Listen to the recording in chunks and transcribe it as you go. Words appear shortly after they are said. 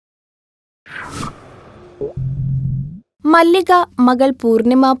മല്ലിക മകൾ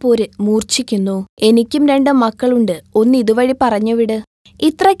പൂർണിമ പോര് മൂർച്ഛിക്കുന്നു. എനിക്കും 2 മക്കളുണ്ട്, ഒന്നിതുവഴി പറഞ്ഞുവിട്.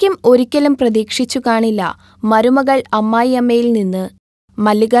 ഇത്രയ്ക്കും ഒരിക്കലും പ്രതീക്ഷിച്ചു കാണില്ല മരുമകൾ അമ്മായിയമ്മയിൽ നിന്ന്.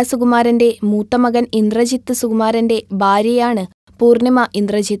 മല്ലിക സുകുമാരന്റെ മൂത്തമകൻ ഇന്ദ്രജിത്ത് സുകുമാരന്റെ ഭാര്യയാണ് പൂർണിമ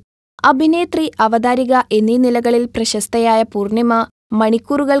ഇന്ദ്രജിത്ത്. അഭിനേത്രി, അവതാരിക എന്നീ നിലകളിൽ പ്രശസ്തയായ പൂർണിമ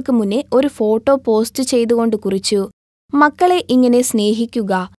മണിക്കൂറുകൾക്ക് മുന്നേ ഒരു ഫോട്ടോ പോസ്റ്റ് ചെയ്തുകൊണ്ട് കുറിച്ചു: മക്കളെ ഇങ്ങനെ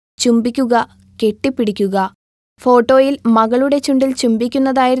സ്നേഹിക്കുക, ചുംബിക്കുക, കെട്ടിപ്പിടിക്കുക. ഫോട്ടോയിൽ മകളുടെ ചുണ്ടിൽ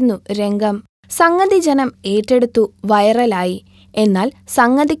ചുംബിക്കുന്നതായിരുന്നു രംഗം. സംഗതി ജനം ഏറ്റെടുത്തു, വൈറലായി. എന്നാൽ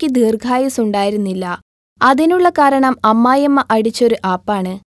സംഗതിക്ക് ദീർഘായുസ്സുണ്ടായിരുന്നില്ല. അതിനുള്ള കാരണം അമ്മായിയമ്മ അടിച്ചൊരു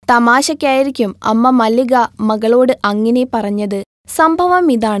ആപ്പാണ്. തമാശയ്ക്കായിരിക്കും അമ്മ മല്ലിക മകളോട് അങ്ങനെ പറഞ്ഞത്. സംഭവം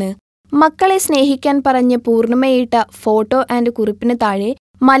ഇതാണ്: മക്കളെ സ്നേഹിക്കാൻ പറഞ്ഞ് പൂർണിമയിട്ട ഫോട്ടോ ആൻഡ് കുറിപ്പിന് താഴെ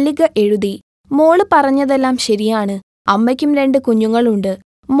മല്ലിക എഴുതി: മോള് പറഞ്ഞതെല്ലാം ശരിയാണ്, അമ്മയ്ക്കും 2 കുഞ്ഞുങ്ങളുണ്ട്,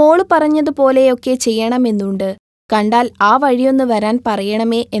 മോള് പറഞ്ഞതുപോലെയൊക്കെ ചെയ്യണമെന്നുണ്ട്, കണ്ടാൽ ആ വഴിയൊന്ന് വരാൻ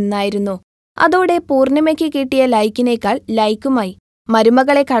പറയണമേ എന്നായിരുന്നു. അതോടെ പൂർണിമയ്ക്ക് കിട്ടിയ ലൈക്കിനേക്കാൾ ലൈക്കുമായി.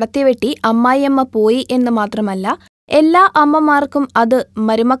 മരുമകളെ കടത്തിവെട്ടി അമ്മായിയമ്മ പോയി എന്ന് മാത്രമല്ല, എല്ലാ അമ്മമാർക്കും അത്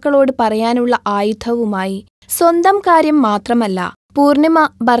മരുമക്കളോട് പറയാനുള്ള ആയുധവുമായി. സ്വന്തം കാര്യം മാത്രമല്ല, പൂർണിമ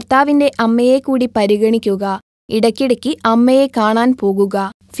ഭർത്താവിന്റെ അമ്മയെ കൂടി പരിഗണിക്കുക, ഇടയ്ക്കിടയ്ക്ക് അമ്മയെ കാണാൻ പോകുക.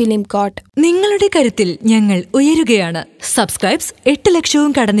 Film coat. നിങ്ങളുടെ കരുത്തിൽ ഞങ്ങൾ ഉയരുകയാണ്. സബ്സ്ക്രൈബ്സ് 8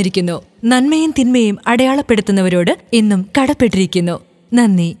 ലക്ഷവും കടന്നിരിക്കുന്നു. നന്മയും തിന്മയും അടയാളപ്പെടുത്തുന്നവരോട് എന്നും കടപ്പെട്ടിരിക്കുന്നു.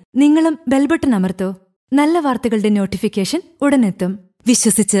 നന്ദി. നിങ്ങളും ബെൽബട്ടൺ അമർത്തോ. നല്ല വാർത്തകളുടെ നോട്ടിഫിക്കേഷൻ ഉടനെത്തും.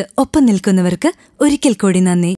 വിശ്വസിച്ച് ഒപ്പം നിൽക്കുന്നവർക്ക് ഒരിക്കൽ കൂടി നന്ദി.